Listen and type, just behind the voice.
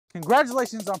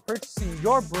Congratulations on purchasing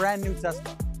your brand new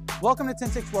Tesla. Welcome to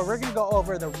Tintix, where we're gonna go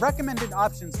over the recommended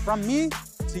options from me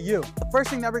to you. The first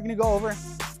thing that we're gonna go over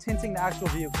is tinting the actual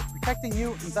vehicle, protecting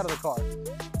you inside of the car.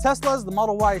 Tesla's, the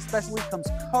Model Y especially, comes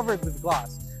covered with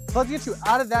glass. So let's get you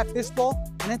out of that fishbowl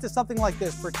and into something like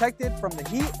this, protected from the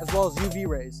heat as well as UV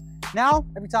rays. Now,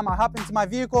 every time I hop into my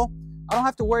vehicle, I don't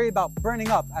have to worry about burning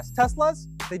up, as Teslas,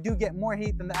 they do get more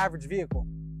heat than the average vehicle.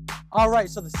 All right,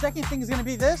 so the second thing is gonna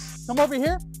be this. Come over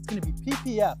here, it's gonna be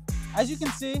PPF. As you can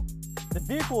see, the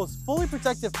vehicle is fully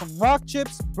protected from rock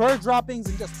chips, bird droppings,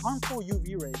 and just harmful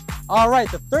UV rays. All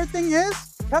right, the third thing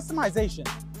is customization.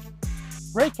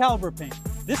 Brake caliper paint.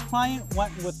 This client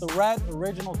went with the red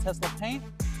original Tesla paint,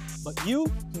 but you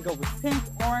can go with pink,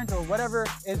 orange, or whatever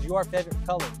is your favorite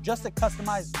color, just to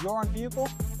customize your own vehicle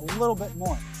a little bit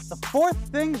more. The fourth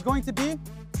thing is going to be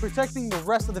protecting the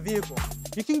rest of the vehicle.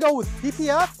 You can go with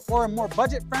PPF, or a more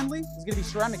budget-friendly is going to be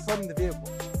ceramic coating the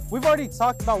vehicle. We've already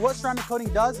talked about what ceramic coating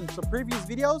does in some previous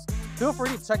videos. Feel free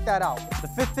to check that out. The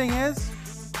fifth thing is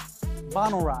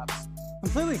vinyl wraps.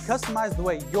 Completely customize the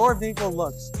way your vehicle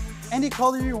looks. Any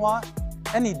color you want,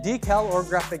 any decal or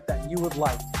graphic that you would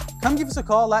like. Come give us a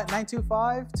call at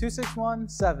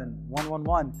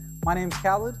 925-261-7111. My name's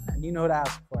Khaled, and you know who to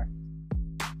ask for.